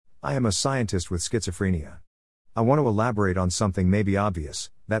I am a scientist with schizophrenia. I want to elaborate on something maybe obvious,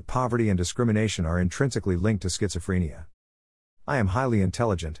 that poverty and discrimination are intrinsically linked to schizophrenia. I am highly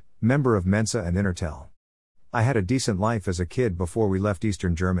intelligent, member of Mensa and Intertel. I had a decent life as a kid before we left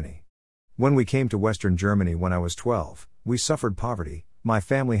Eastern Germany. When we came to Western Germany when I was 12, we suffered poverty. My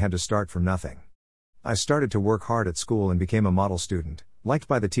family had to start from nothing. I started to work hard at school and became a model student, liked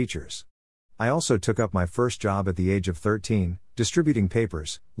by the teachers. I also took up my first job at the age of 13, distributing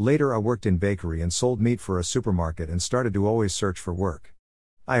papers. Later I worked in bakery and sold meat for a supermarket and started to always search for work.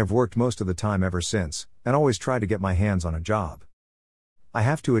 I have worked most of the time ever since, and always tried to get my hands on a job. I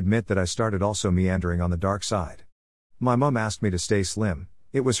have to admit that I started also meandering on the dark side. My mom asked me to stay slim,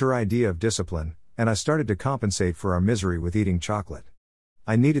 it was her idea of discipline, and I started to compensate for our misery with eating chocolate.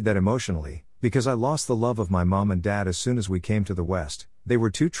 I needed that emotionally, because I lost the love of my mom and dad as soon as we came to the West. They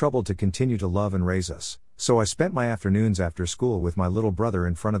were too troubled to continue to love and raise us, so I spent my afternoons after school with my little brother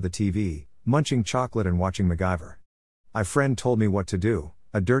in front of the TV, munching chocolate and watching MacGyver. A friend told me what to do,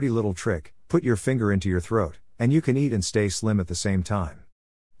 a dirty little trick: put your finger into your throat, and you can eat and stay slim at the same time.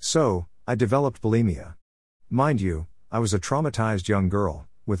 So, I developed bulimia. Mind you, I was a traumatized young girl,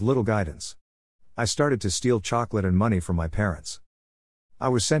 with little guidance. I started to steal chocolate and money from my parents. I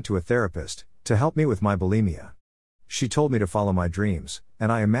was sent to a therapist, to help me with my bulimia. She told me to follow my dreams, and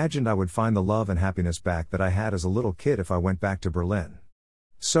I imagined I would find the love and happiness back that I had as a little kid if I went back to Berlin.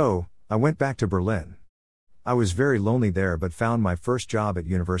 So, I went back to Berlin. I was very lonely there but found my first job at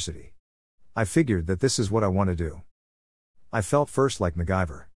university. I figured that this is what I want to do. I felt first like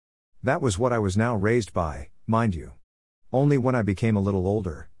MacGyver. That was what I was now raised by, mind you. Only when I became a little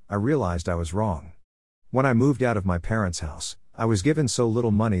older, I realized I was wrong. When I moved out of my parents' house, I was given so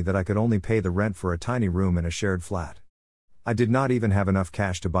little money that I could only pay the rent for a tiny room in a shared flat. I did not even have enough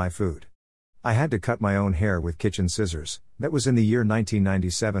cash to buy food. I had to cut my own hair with kitchen scissors. That was in the year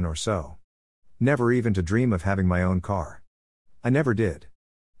 1997 or so. Never even to dream of having my own car. I never did.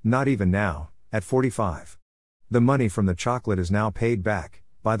 Not even now, at 45. The money from the chocolate is now paid back,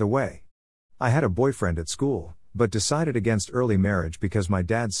 by the way. I had a boyfriend at school, but decided against early marriage because my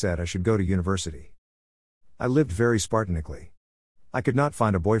dad said I should go to university. I lived very Spartanically. I could not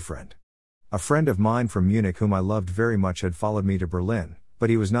find a boyfriend. A friend of mine from Munich whom I loved very much had followed me to Berlin, but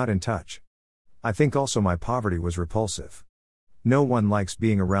he was not in touch. I think also my poverty was repulsive. No one likes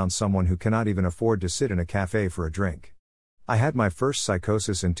being around someone who cannot even afford to sit in a cafe for a drink. I had my first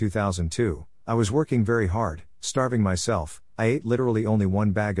psychosis in 2002, I was working very hard, starving myself. I ate literally only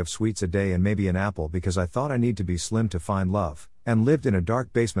one bag of sweets a day and maybe an apple because I thought I need to be slim to find love, and lived in a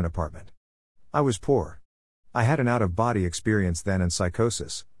dark basement apartment. I was poor. I had an out-of-body experience then and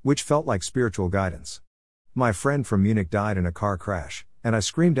psychosis, which felt like spiritual guidance. My friend from Munich died in a car crash, and I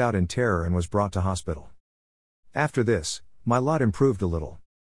screamed out in terror and was brought to hospital. After this, my lot improved a little.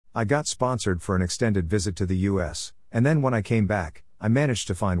 I got sponsored for an extended visit to the US, and then when I came back, I managed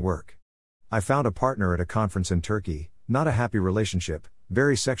to find work. I found a partner at a conference in Turkey, not a happy relationship,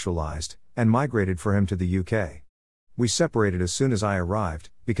 very sexualized, and migrated for him to the UK. We separated as soon as I arrived,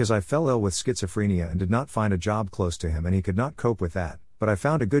 because I fell ill with schizophrenia and did not find a job close to him and he could not cope with that, but I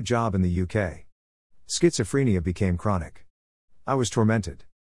found a good job in the UK. Schizophrenia became chronic. I was tormented.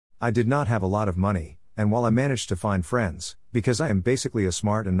 I did not have a lot of money, and while I managed to find friends, because I am basically a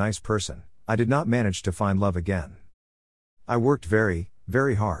smart and nice person, I did not manage to find love again. I worked very,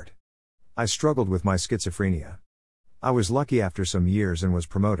 very hard. I struggled with my schizophrenia. I was lucky after some years and was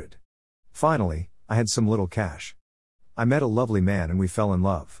promoted. Finally, I had some little cash. I met a lovely man and we fell in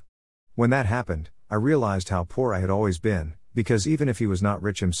love. When that happened, I realized how poor I had always been, because even if he was not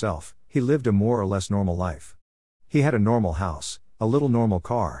rich himself, he lived a more or less normal life. He had a normal house, a little normal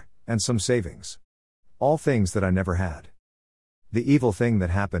car, and some savings. All things that I never had. The evil thing that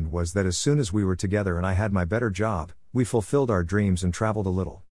happened was that as soon as we were together and I had my better job, we fulfilled our dreams and traveled a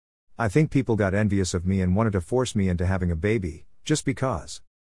little. I think people got envious of me and wanted to force me into having a baby, just because.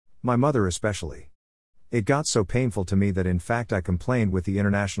 My mother especially. It got so painful to me that in fact I complained with the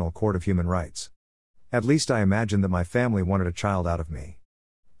International Court of Human Rights. At least I imagined that my family wanted a child out of me.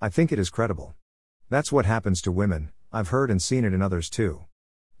 I think it is credible. That's what happens to women, I've heard and seen it in others too.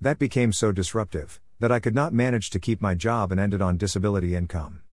 That became so disruptive, that I could not manage to keep my job and ended on disability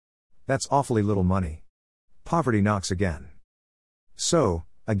income. That's awfully little money. Poverty knocks again. So,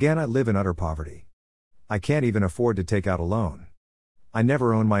 again I live in utter poverty. I can't even afford to take out a loan. I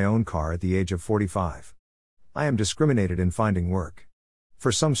never owned my own car at the age of 45. I am discriminated in finding work.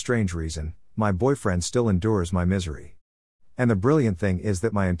 For some strange reason, my boyfriend still endures my misery. And the brilliant thing is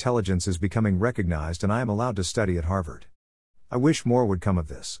that my intelligence is becoming recognized and I am allowed to study at Harvard. I wish more would come of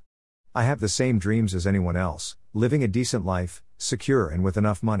this. I have the same dreams as anyone else, living a decent life, secure and with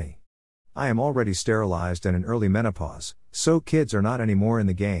enough money. I am already sterilized and in early menopause, so kids are not anymore in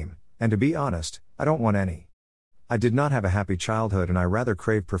the game, and to be honest, I don't want any. I did not have a happy childhood and I rather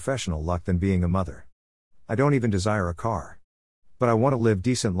crave professional luck than being a mother. I don't even desire a car. But I want to live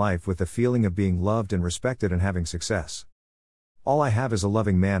decent life with the feeling of being loved and respected and having success. All I have is a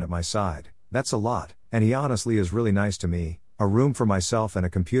loving man at my side, that's a lot, and he honestly is really nice to me, a room for myself and a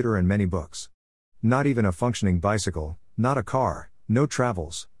computer and many books. Not even a functioning bicycle, not a car, no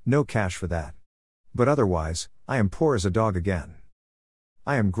travels, no cash for that. But otherwise, I am poor as a dog again.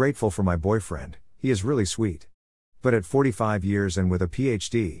 I am grateful for my boyfriend, he is really sweet. But at 45 years and with a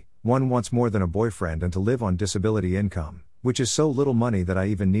PhD, one wants more than a boyfriend and to live on disability income, which is so little money that I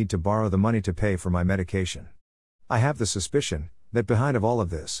even need to borrow the money to pay for my medication. I have the suspicion that behind of all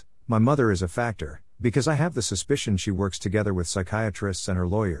of this, my mother is a factor, because I have the suspicion she works together with psychiatrists and her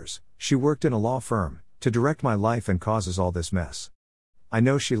lawyers. She worked in a law firm to direct my life and causes all this mess. I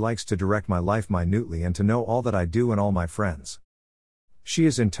know she likes to direct my life minutely and to know all that I do and all my friends. She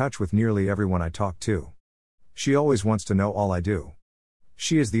is in touch with nearly everyone I talk to. She always wants to know all I do.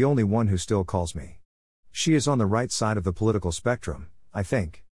 She is the only one who still calls me. She is on the right side of the political spectrum, I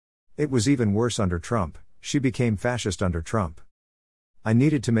think. It was even worse under Trump, she became fascist under Trump. I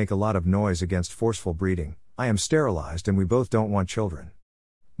needed to make a lot of noise against forceful breeding, I am sterilized and we both don't want children.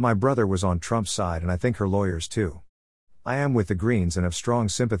 My brother was on Trump's side and I think her lawyers too. I am with the Greens and have strong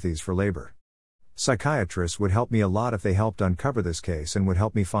sympathies for labor. Psychiatrists would help me a lot if they helped uncover this case and would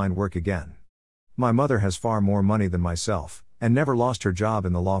help me find work again. My mother has far more money than myself, and never lost her job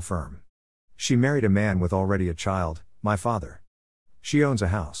in the law firm. She married a man with already a child, my father. She owns a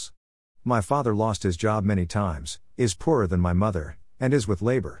house. My father lost his job many times, is poorer than my mother, and is with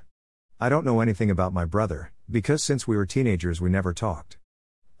labor. I don't know anything about my brother, because since we were teenagers we never talked.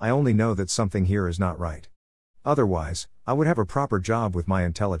 I only know that something here is not right. Otherwise, I would have a proper job with my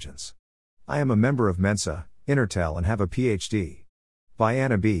intelligence. I am a member of Mensa, Intertel and have a PhD. By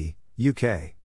Anna B., UK.